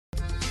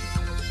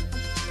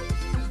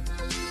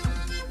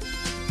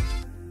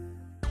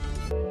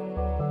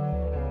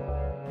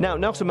Now,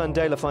 Nelson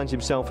Mandela finds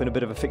himself in a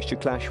bit of a fixture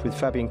clash with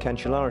Fabian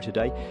Cancellara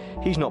today.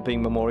 He's not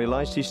being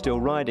memorialised, he's still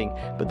riding,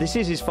 but this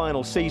is his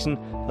final season,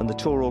 and the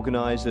Tour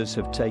organisers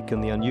have taken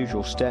the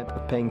unusual step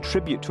of paying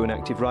tribute to an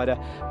active rider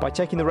by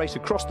taking the race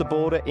across the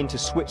border into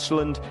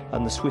Switzerland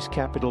and the Swiss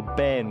capital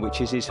Bern,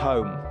 which is his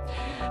home.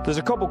 There's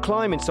a cobble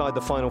climb inside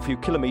the final few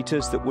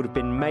kilometres that would have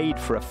been made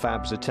for a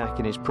Fabs attack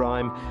in his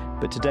prime,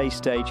 but today's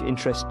stage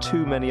interests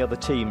too many other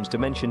teams,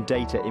 Dimension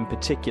Data in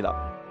particular.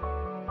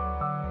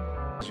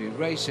 As we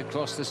race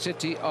across the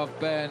city of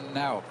Bern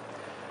now.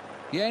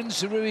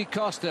 Jens Rui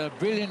Costa, a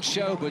brilliant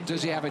show, but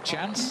does he have a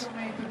chance?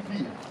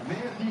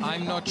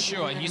 I'm not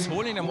sure. He's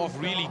holding them off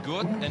really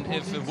good, and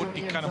if it would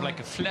be kind of like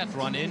a flat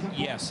run in,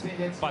 yes.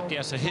 But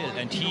there's a hill,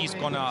 and he's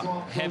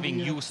gonna, having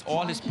used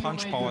all his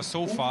punch power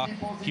so far,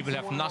 he will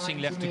have nothing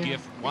left to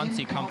give once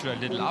he comes to a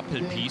little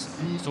uphill piece.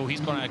 So he's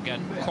gonna get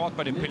caught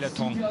by the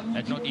peloton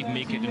and not even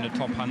make it in the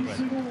top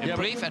 100. A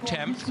brave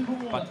attempt,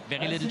 but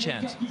very little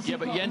chance. Yeah,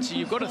 but Jens,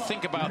 you've got to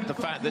think about the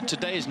fact that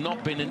today has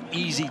not been an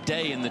easy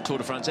day in the Tour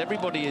de France.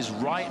 Everybody is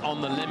right on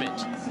the limit.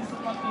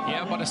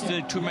 Yeah, but there's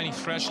still too many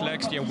fresh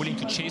legs. They are willing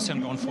to chase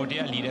him down for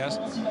their leaders.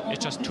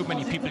 It's just too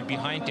many people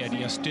behind there.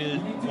 They are still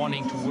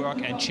wanting to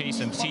work and chase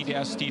him. See,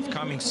 there's Steve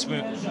Cummings.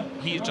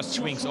 He just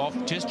swings off.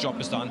 His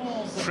job is done.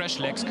 Fresh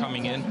legs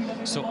coming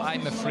in. So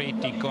I'm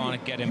afraid they're going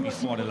to get him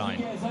before the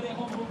line.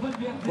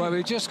 Well,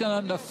 we've just gone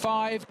under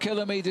 5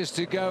 kilometres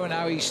to go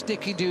now. He's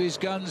sticking to his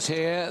guns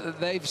here.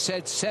 They've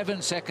said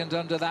 7 seconds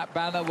under that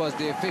banner was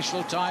the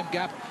official time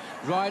gap.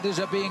 Riders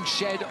are being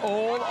shed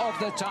all of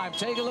the time.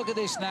 Take a look at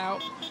this now.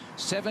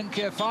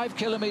 5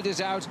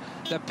 kilometres out.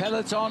 The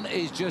peloton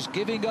is just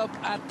giving up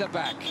at the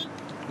back.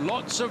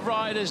 Lots of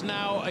riders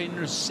now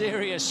in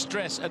serious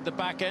stress at the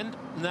back end.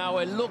 Now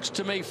it looks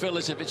to me, Phil,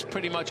 as if it's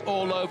pretty much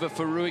all over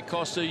for Rui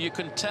Costa. You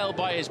can tell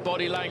by his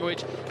body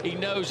language. He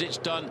knows it's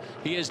done.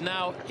 He is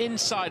now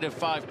inside of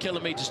 5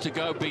 kilometres to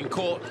go, being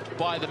caught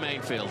by the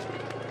main field.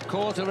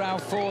 Caught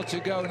around 4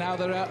 to go now.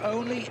 There are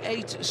only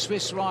 8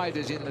 Swiss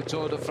riders in the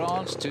Tour de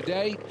France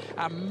today.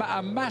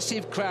 A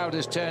massive crowd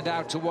has turned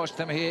out to watch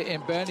them here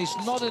in Bern. It's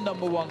not a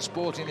 #1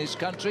 sport in this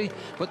country,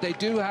 but they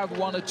do have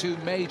 1 or 2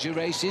 major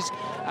races.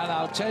 And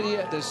I'll tell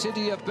you, the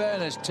city of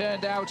Bern has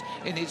turned out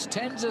in its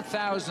tens of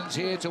thousands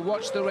here to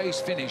watch the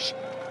race finish.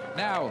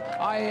 Now,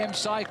 IAM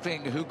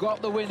Cycling, who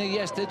got the winner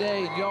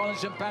yesterday,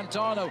 Jonas and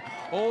Pantano,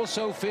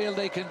 also feel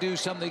they can do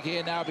something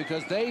here now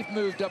because they've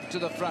moved up to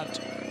the front.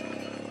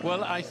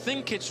 Well, I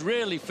think it's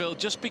really, Phil,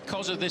 just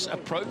because of this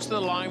approach to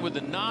the line with the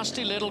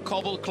nasty little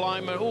cobble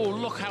climber. Oh,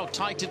 look how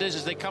tight it is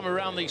as they come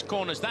around these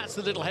corners. That's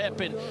the little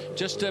hairpin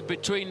just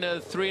between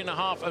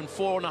 3.5 and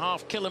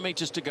 4.5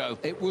 kilometres to go.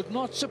 It would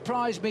not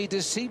surprise me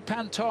to see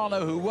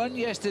Pantano, who won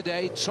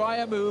yesterday, try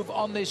a move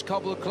on this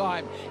cobble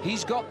climb.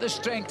 He's got the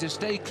strength to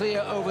stay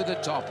clear over the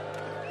top.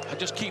 I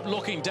just keep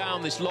looking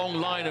down this long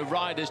line of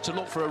riders to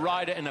look for a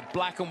rider in a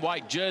black and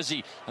white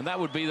jersey, and that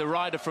would be the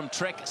rider from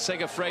Trek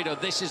Segafredo.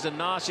 This is a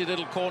nasty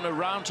little corner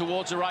round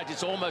towards the right.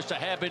 It's almost a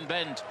hairpin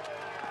bend.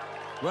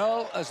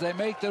 Well, as they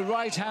make the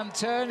right-hand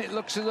turn, it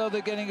looks as though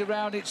they're getting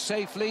around it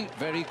safely.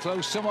 Very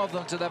close, some of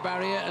them, to the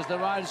barrier as the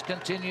riders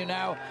continue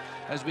now.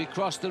 As we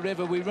cross the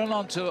river, we run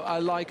onto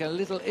like a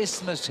little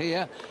isthmus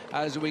here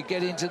as we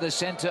get into the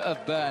centre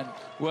of Bern.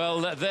 Well,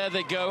 there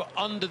they go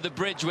under the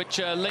bridge, which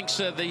links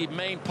the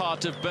main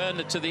part of Bern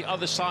to the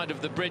other side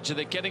of the bridge.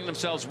 They're getting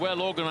themselves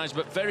well organised,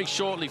 but very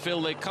shortly,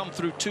 Phil, they come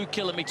through 2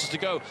 kilometres to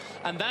go.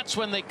 And that's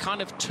when they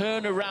kind of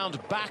turn around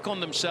back on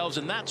themselves,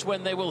 and that's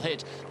when they will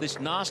hit this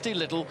nasty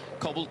little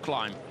cobbled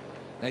climb.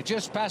 They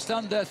just passed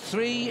under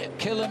 3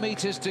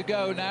 kilometres to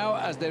go now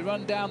as they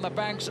run down the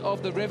banks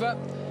of the river.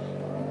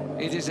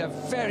 It is a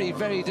very,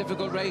 very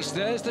difficult race.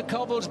 There's the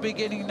cobbles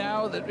beginning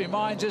now. That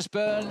reminds us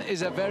Bern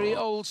is a very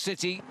old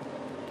city.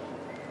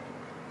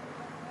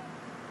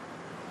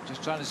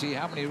 Just trying to see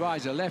how many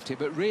riders are left here,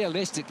 but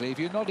realistically, if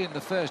you're not in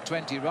the first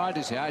 20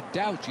 riders here, I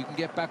doubt you can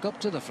get back up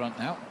to the front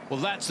now. Well,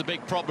 that's the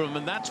big problem,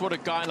 and that's what a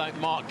guy like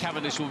Mark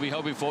Cavendish will be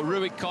hoping for.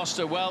 Rui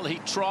Costa, well, he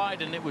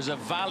tried, and it was a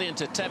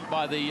valiant attempt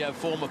by the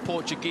former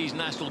Portuguese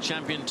national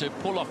champion to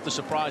pull off the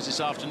surprise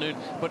this afternoon,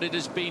 but it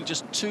has been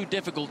just too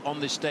difficult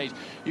on this stage.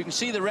 You can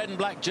see the red and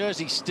black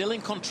jersey still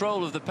in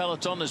control of the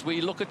peloton as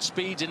we look at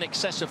speeds in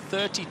excess of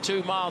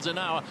 32 miles an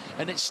hour,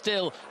 and it's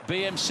still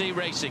BMC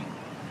Racing.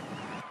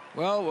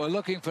 Well, we're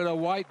looking for a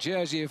white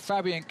jersey of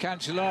Fabian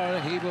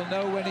Cancellara. He will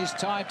know when it's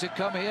time to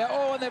come here.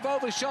 Oh, and they've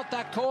overshot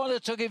that corner,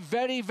 took it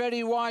very,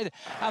 very wide.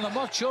 And I'm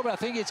not sure, but I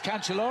think it's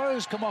Cancellara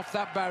who's come off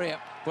that barrier.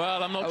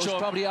 Well, I'm not sure. It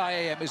was probably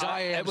IAM.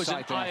 It was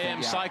an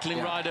IAM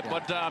cycling rider,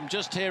 but I'm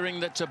just hearing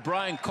that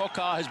Brian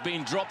Coquart has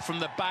been dropped from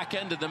the back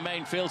end of the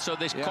main field. So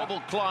this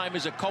cobble climb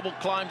is a cobble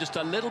climb just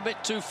a little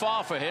bit too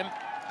far for him.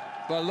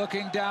 Well,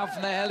 looking down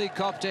from the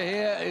helicopter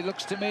here, it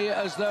looks to me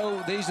as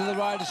though these are the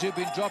riders who've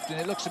been dropped, and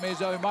it looks to me as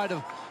though he might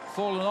have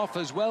fallen off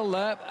as well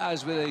there.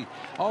 As with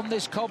on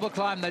this cobble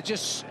climb, they're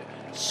just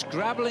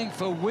scrabbling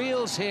for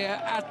wheels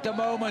here at the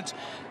moment.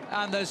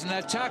 And there's an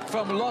attack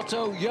from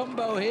Lotto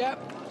Jumbo here.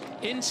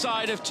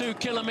 Inside of 2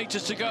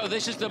 kilometres to go.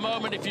 This is the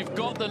moment, if you've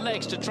got the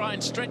legs, to try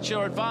and stretch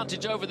your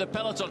advantage over the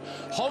peloton.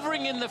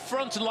 Hovering in the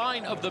front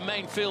line of the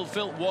main field,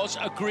 Phil, was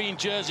a green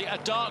jersey, a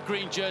dark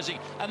green jersey,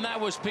 and that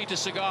was Peter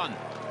Sagan.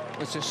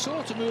 It's a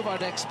sort of move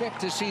I'd expect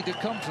to see to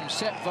come from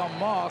Sepp van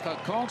Mark. I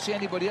can't see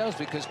anybody else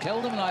because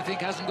Kelderman, I think,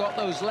 hasn't got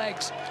those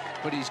legs,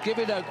 but he's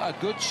given a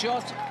good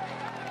shot.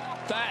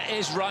 That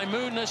is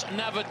Raimunas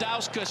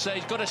Navadauskas.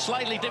 He's got a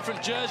slightly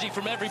different jersey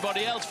from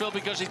everybody else, Phil,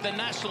 because he's the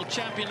national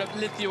champion of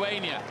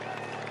Lithuania.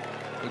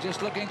 We're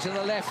just looking to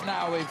the left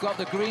now. We've got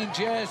the green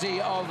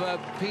jersey of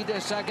Peter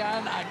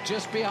Sagan, and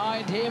just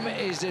behind him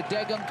is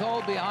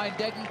Degenkolb. Behind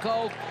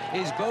Degenkolb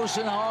is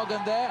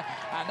Bosenhagen there,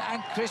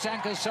 and Chris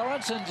Anker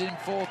Sorensen's in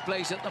 4th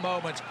place at the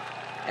moment.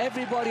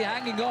 Everybody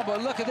hanging on,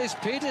 but look at this.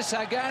 Peter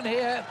Sagan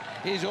here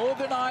is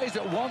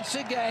organised once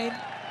again.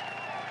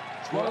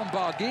 It's Warren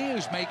Barguil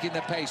who's making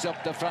the pace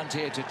up the front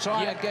here to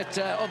try and get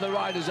other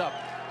riders up.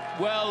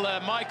 Well,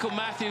 Michael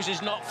Matthews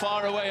is not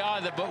far away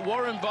either, but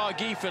Warren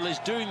Barguil, Phil, is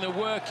doing the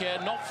work here,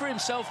 not for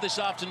himself this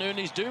afternoon.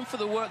 He's doing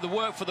the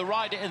work for the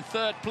rider in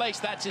 3rd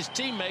place. That's his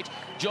teammate,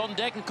 John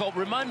Degenkolb.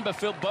 Remember,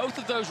 Phil, both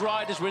of those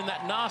riders were in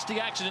that nasty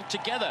accident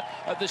together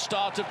at the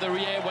start of the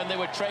year when they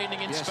were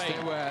training in Spain. Yes,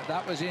 they were.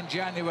 That was in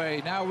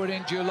January. Now we're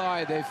in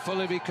July. They've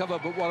fully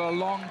recovered, but what a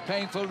long,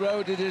 painful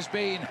road it has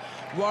been.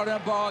 Warren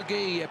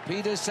Barguil,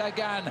 Peter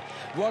Sagan.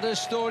 What a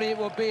story it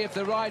would be if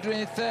the rider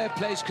in 3rd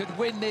place could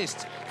win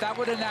this. That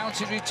would announce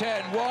his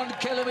return. 1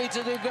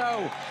 kilometre to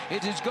go.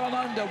 It has gone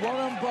under.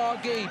 Warren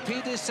Barguil,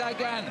 Peter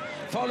Sagan,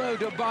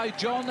 followed by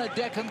John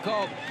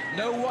Degenkolb.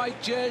 No white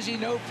jersey,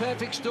 no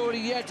perfect story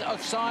yet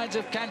of signs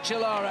of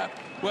Cancellara.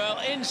 Well,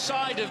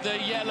 inside of the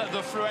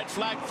red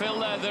flag, Phil,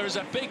 there is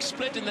a big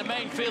split in the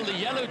main field. The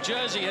yellow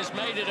jersey has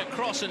made it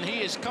across, and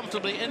he is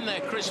comfortably in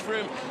there, Chris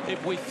Froome.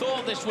 If we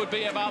thought this would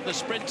be about the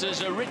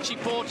sprinters, Richie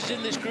Porte is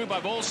in this group.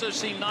 I've also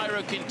seen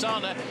Nairo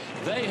Quintana.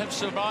 They have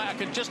survived.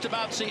 I can just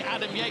about see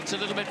Adam Yates a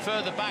little bit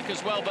further back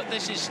as well, but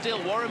this is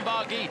still Warren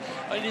Barguil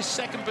in his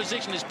 2nd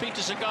position is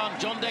Peter Sagan.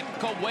 John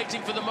Degenkolb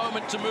waiting for the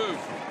moment to move.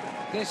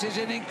 This is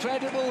an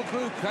incredible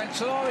group.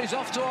 Cancellara is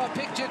off to our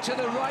picture to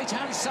the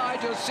right-hand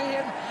side. You'll see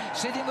him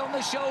sitting on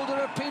the shoulder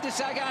of Peter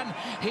Sagan.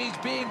 He's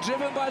being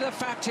driven by the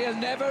fact he'll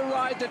never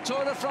ride the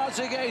Tour de France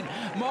again.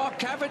 Mark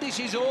Cavendish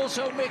is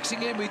also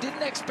mixing in. We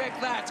didn't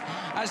expect that,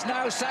 as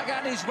now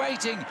Sagan is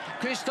waiting.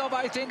 Christophe,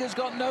 I think, has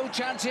got no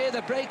chance here.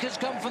 The break has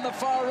come from the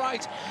far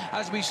right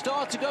as we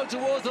start to go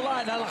towards the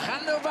line.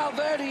 Alejandro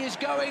Valverde is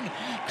going.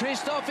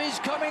 Christophe is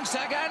coming.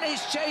 Sagan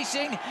is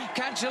chasing.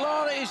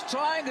 Cancellara is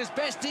trying as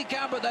best he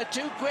can, but they're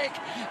too quick.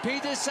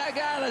 Peter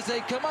Sagan, as they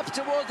come up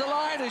towards the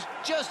line, is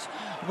just,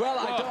 well,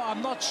 I'm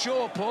not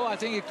sure, Paul. I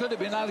think it could have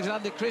been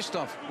Alexander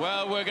Christophe.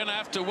 Well, we're going to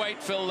have to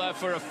wait, Phil,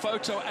 for a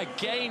photo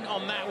again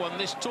on that one.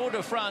 This Tour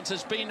de France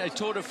has been a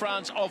Tour de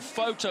France of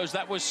photos.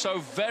 That was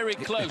so very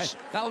close.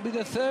 That'll be the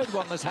 3rd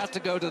one that's had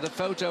to go to the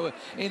photo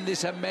in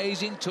this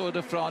amazing Tour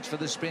de France for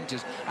the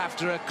sprinters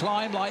after a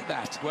climb like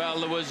that. Well,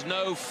 there was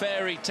no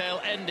fairy tale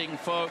ending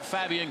for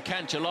Fabian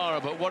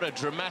Cancellara, but what a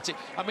dramatic...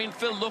 I mean,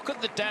 Phil, look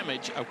at the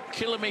damage a 1.5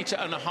 kilometre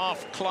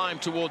climb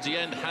towards the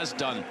end has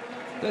done.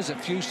 There's a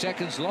few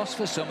seconds lost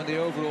for some of the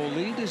overall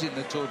leaders in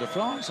the Tour de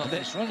France on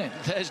this running.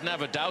 There's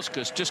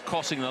Navadauskas just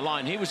crossing the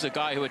line. He was the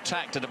guy who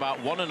attacked at about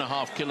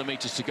 1.5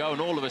 kilometres to go, and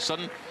all of a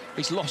sudden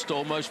he's lost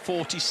almost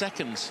 40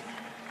 seconds.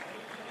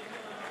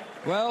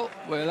 Well,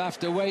 we'll have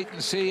to wait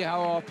and see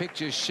how our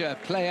pictures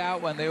play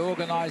out when they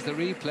organise the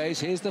replays.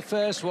 Here's the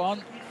first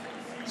one.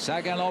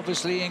 Sagan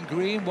obviously in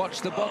green.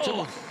 Watch the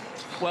bottom.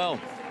 Well,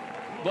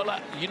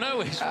 you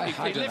know,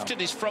 he lifted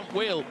his front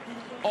wheel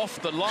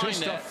off the line.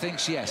 Christophe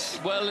thinks yes.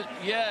 Well,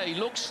 yeah, he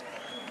looks...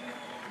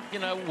 You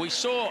know, we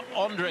saw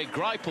Andre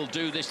Greipel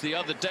do this the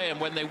other day, and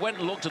when they went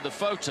and looked at the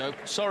photo,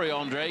 sorry,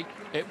 Andre,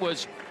 it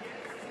was...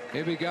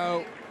 Here we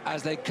go.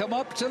 As they come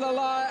up to the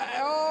line...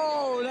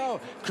 Oh, no.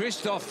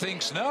 Christophe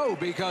thinks no,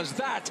 because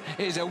that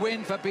is a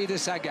win for Peter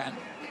Sagan.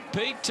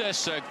 Peter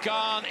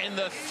Sagan in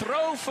the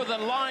throw for the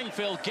line,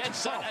 Phil,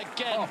 gets that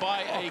again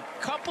by a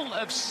couple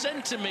of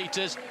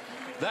centimetres.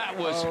 That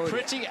was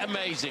pretty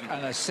amazing.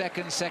 And a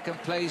second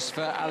place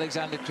for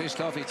Alexander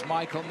Christophe. It's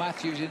Michael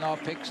Matthews in our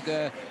picks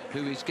there,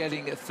 who is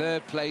getting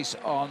 3rd place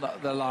on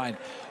the line.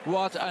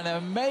 What an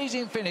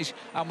amazing finish.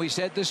 And we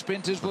said the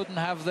sprinters wouldn't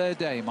have their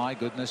day. My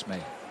goodness me.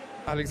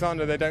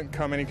 Alexander, they don't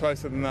come any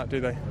closer than that, do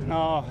they?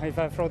 No, if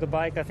I throw the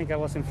bike, I think I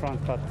was in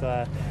front,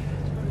 but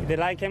the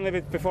line came a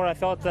little bit before. I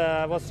thought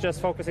I was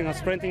just focusing on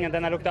sprinting, and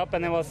then I looked up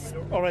and it was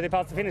already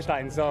past the finish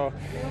line. So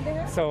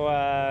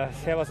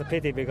it was a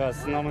pity,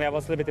 because normally I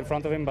was a little bit in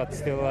front of him, but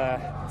still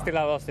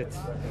I lost it.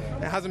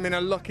 It hasn't been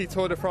a lucky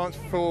Tour de France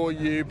for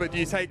you, but do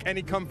you take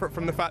any comfort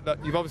from the fact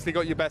that you've obviously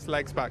got your best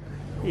legs back?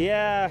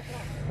 Yeah,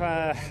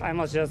 I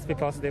must just be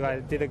positive. I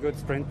did a good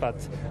sprint, but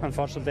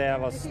unfortunately I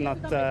was not.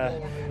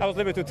 I was a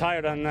little bit too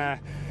tired, and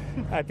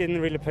I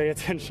didn't really pay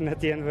attention at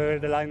the end where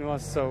the line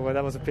was, so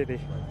that was a pity.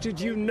 Did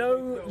you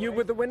know you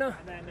were the winner?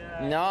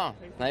 No,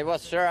 I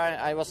was sure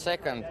I was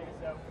second,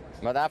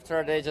 but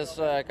after they just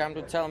come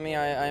to tell me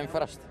I am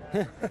first.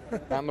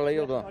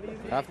 Unbelievable.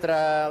 After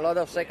a lot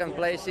of second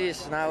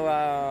places,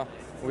 now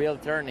wheel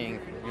turning,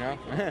 you know.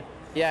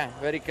 Yeah,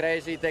 very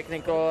crazy,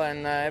 technical,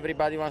 and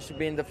everybody wants to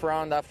be in the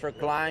front after a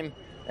climb.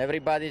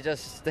 Everybody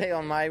just stay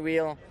on my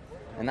wheel.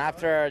 And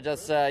after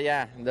just,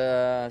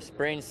 the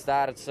sprint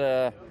starts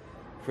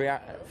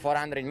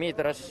 400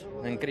 meters,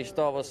 and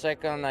Christophe was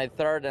second, I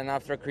third, and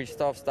after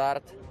Christophe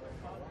start,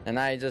 and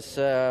I just,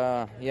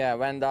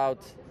 went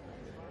out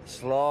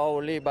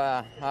slowly,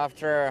 but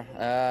after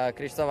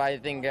Christophe, I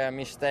think a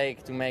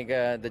mistake to make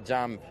the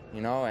jump,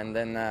 you know, and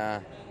then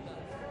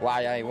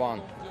why I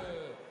won.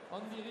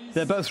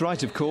 They're both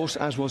right, of course,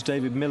 as was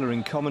David Miller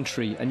in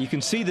commentary, and you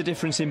can see the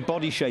difference in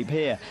body shape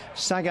here.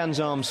 Sagan's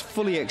arms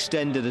fully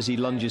extended as he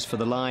lunges for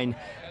the line.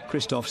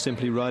 Christophe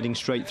simply riding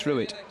straight through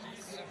it.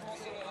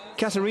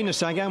 Katarina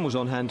Sagan was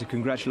on hand to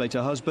congratulate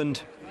her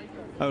husband.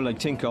 Oleg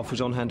Tinkoff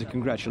was on hand to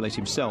congratulate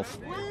himself.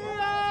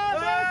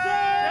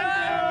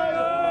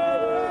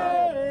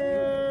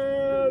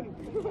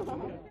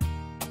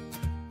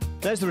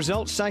 There's the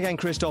results. Sagan,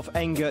 Christophe,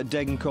 Enger,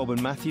 Degenkolb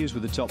and Matthews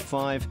were the top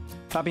 5.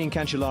 Fabian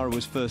Cancellara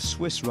was first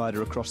Swiss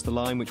rider across the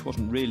line, which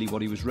wasn't really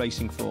what he was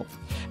racing for.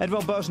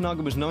 Edvald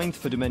Boasson was 9th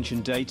for Dimension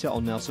Data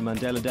on Nelson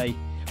Mandela Day,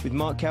 with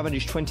Mark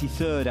Cavendish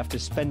 23rd after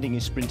spending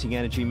his sprinting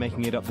energy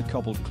making it up the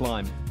cobbled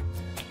climb.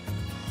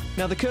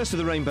 Now, the curse of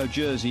the rainbow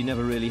jersey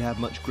never really had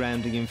much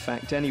grounding in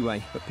fact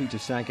anyway, but Peter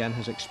Sagan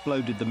has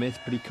exploded the myth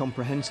pretty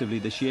comprehensively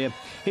this year.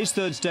 His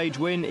third stage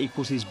win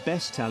equals his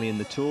best tally in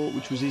the Tour,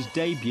 which was his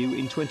debut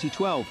in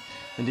 2012,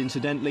 and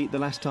incidentally the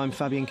last time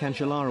Fabian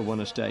Cancellara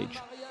won a stage.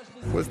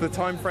 Was the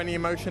time for any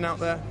emotion out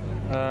there?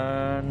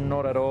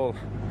 Not at all.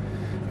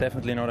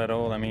 Definitely not at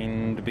all. I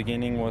mean, the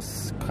beginning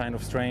was kind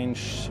of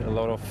strange. A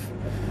lot of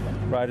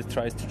riders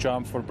tries to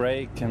jump for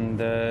break, and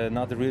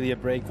not really a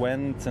break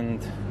went,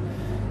 and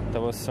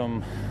there was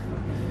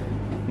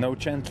no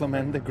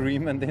gentleman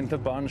agreement in the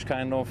bunch,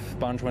 kind of.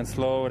 Bunch went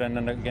slow, and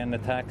then again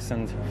attacks,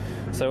 and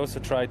so I also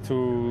tried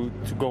to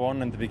go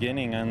on in the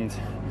beginning, and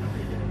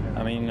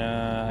I mean,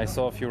 I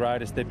saw a few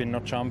riders, they've been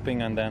not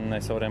jumping, and then I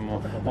saw them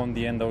on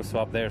the end also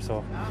up there,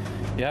 so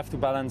you have to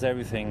balance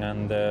everything,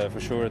 and for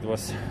sure it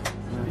was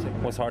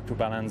hard to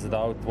balance it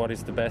out, what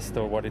is the best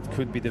or what it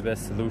could be the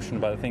best solution,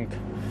 but I think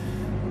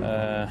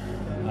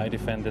I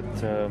defended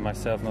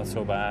myself not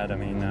so bad. I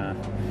mean,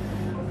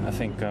 I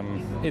think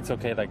it's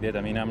okay like that.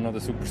 I mean, I'm not a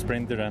super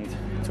sprinter, and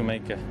to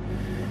make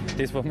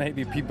this what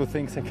maybe people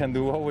think I can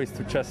do always,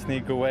 to just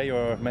sneak away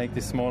or make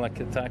this small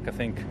attack, I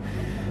think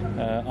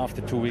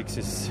after 2 weeks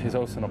is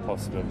also not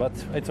possible, but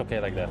it's okay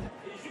like that.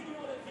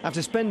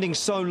 After spending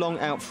so long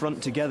out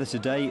front together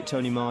today,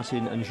 Tony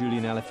Martin and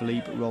Julien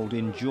Alaphilippe rolled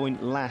in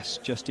joint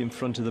last just in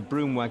front of the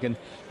broom wagon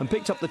and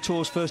picked up the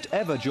Tour's first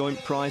ever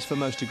joint prize for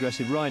most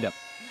aggressive rider.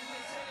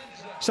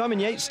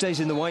 Simon Yates stays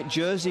in the white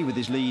jersey with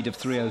his lead of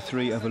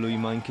 3:03 over Louis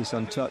Meintjes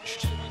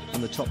untouched,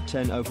 and the top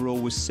 10 overall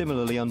was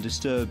similarly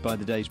undisturbed by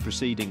the day's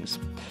proceedings.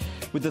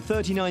 With the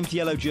 39th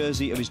yellow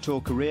jersey of his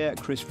Tour career,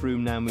 Chris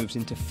Froome now moves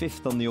into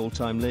 5th on the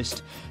all-time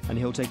list, and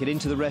he'll take it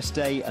into the rest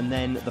day and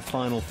then the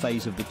final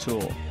phase of the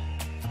Tour.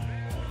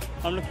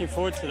 I'm looking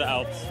forward to the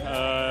Alps.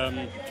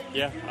 I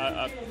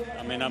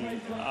mean,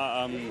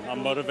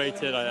 I'm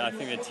motivated. I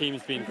think the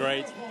team's been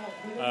great.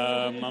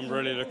 I'm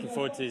really looking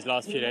forward to these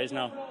last few days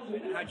now.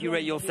 How do you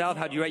rate yourself?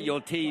 How do you rate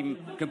your team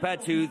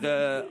compared to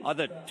the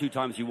other 2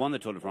 times you won the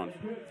Tour de France?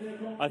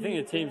 I think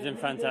the team's in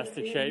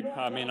fantastic shape.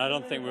 I mean, I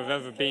don't think we've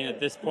ever been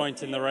at this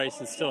point in the race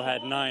and still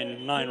had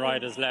nine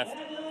riders left.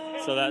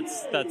 So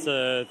that's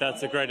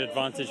a great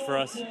advantage for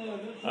us.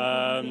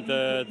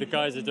 The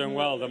guys are doing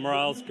well. The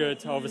morale's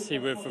good. Obviously,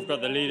 we've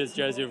got the leaders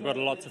jersey. We've got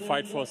a lot to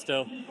fight for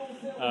still.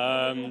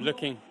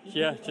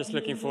 Just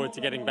looking forward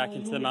to getting back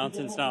into the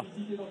mountains now.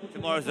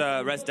 Tomorrow's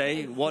a rest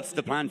day. What's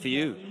the plan for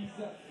you?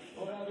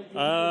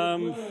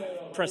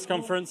 Press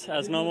conference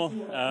as normal,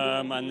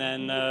 and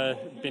then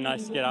it'd be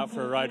nice to get out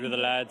for a ride with the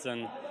lads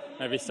and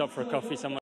maybe stop for a coffee somewhere.